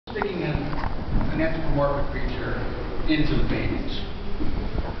anthropomorphic creature into the paintings.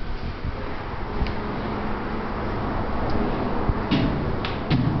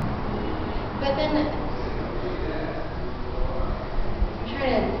 But then, I'm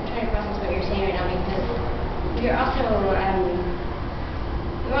trying to process what you're saying right now, because you're also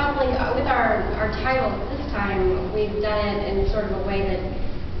like with our titles this time, we've done it in sort of a way that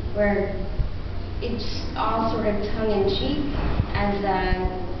where it's all sort of tongue-in-cheek, as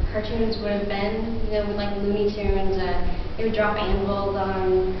cartoons would have been, you know, with like Looney Tunes. They would drop anvils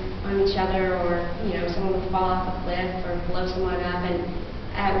on each other, or someone would fall off a cliff or blow someone up. And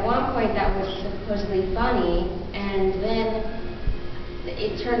at one point that was supposedly funny, and then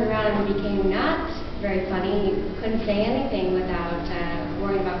it turned around and became not very funny. You couldn't say anything without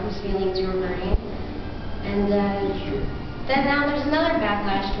worrying about whose feelings you were hurting. And then now there's another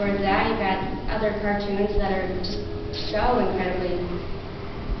backlash towards that. You've got other cartoons that are just so incredibly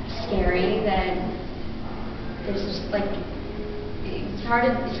scary that there's just like it's hard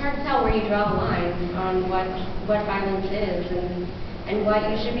to tell where you draw the line on what violence is and what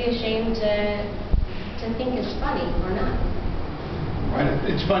you should be ashamed to think is funny or not. Right.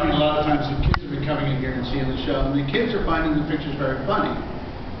 It's funny, a lot of times the kids have been coming in here and seeing the show, and the kids are finding the pictures very funny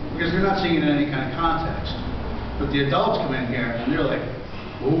because they're not seeing it in any kind of context. But the adults come in here and they're like,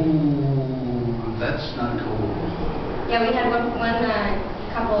 ooh, that's not cool. Yeah, we had one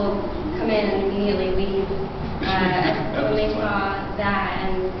couple come in and immediately leave when they saw that,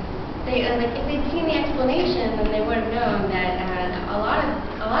 and they like if they'd seen the explanation, then they would have known that a lot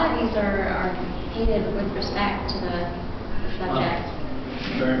of these are painted with respect to the subject.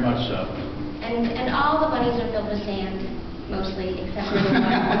 Very much so. And all the bunnies are filled with sand, mostly, except for the one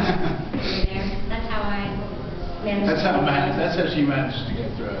over there. That's how I managed. That's how she managed to get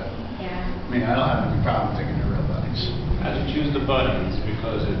through it. Yeah. I mean, I don't have any problem thinking they're real bunnies. How'd you choose the bunnies?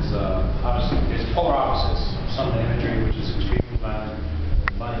 Because it's obviously it's polar opposites. Some of the imagery which is extremely violent.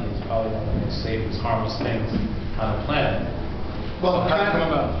 The bunny is probably one of the most safest, harmless things on the planet. Well, how did it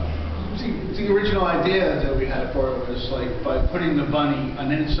come about? The original idea that we had for it was like by putting the bunny, and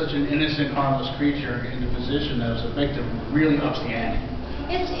then such an innocent, harmless creature in the position that was a victim, really ups the ante.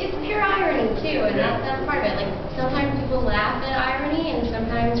 It's pure irony too, and that's part of it. Like sometimes people laugh at irony, and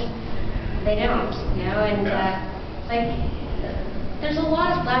sometimes they don't. And like there's a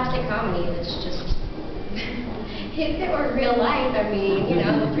lot of slapstick comedy that's just. If it were real life, I mean,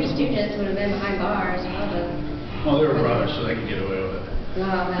 the Three Stooges would have been behind bars. Well, they were brothers, so they could get away with it.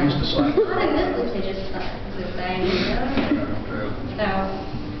 Well, They used to slap. not in this literally just the thing, True. So,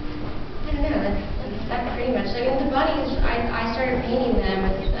 I don't know, that's pretty much. I mean, the bunnies, I started painting them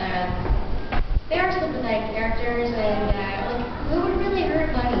with, they are sympathetic characters, and, like, who would really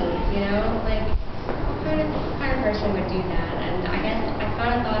hurt bunnies, Like, what kind of person would do that? And I guess I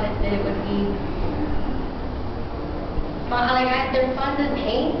kind of thought that it would be fun, like, they're fun to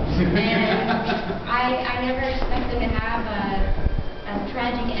paint, and I never expect them to have a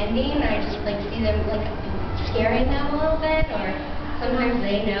tragic ending. I just like see them like scaring them a little bit, or sometimes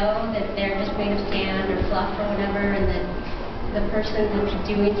they know that they're just made of sand or fluff or whatever, and that the person that's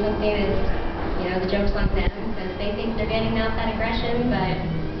doing something is, the joke's on them because they think they're getting out that aggression, but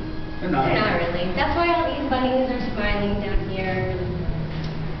they're not really. That's why all these bunnies are smiling down here.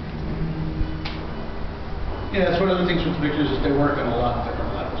 Yeah, that's one of the things with pictures is they work on a lot of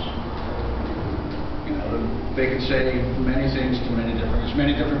different levels. They can say many things to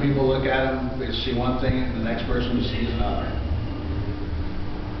many different people look at them, they see one thing, and the next person sees another.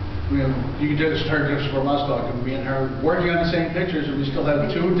 You can just turn just from us talking, me and her working on the same pictures, and we still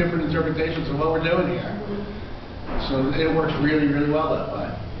have two different interpretations of what we're doing here. So it works really, really well that way.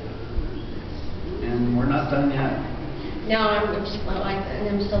 And we're not done yet. No, I'm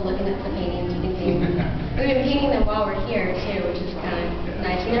still looking at the paintings. We've been painting them while we're here too, which is kind of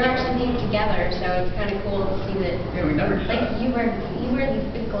nice. And they're actually painted together, so it's kind of cool to see that. Yeah, we never did like that. you wear these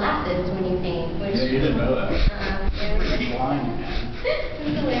big glasses when you paint. Which, Yeah, you didn't know that. Yeah, Blind.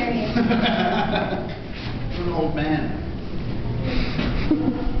 it's hilarious. You're an old man.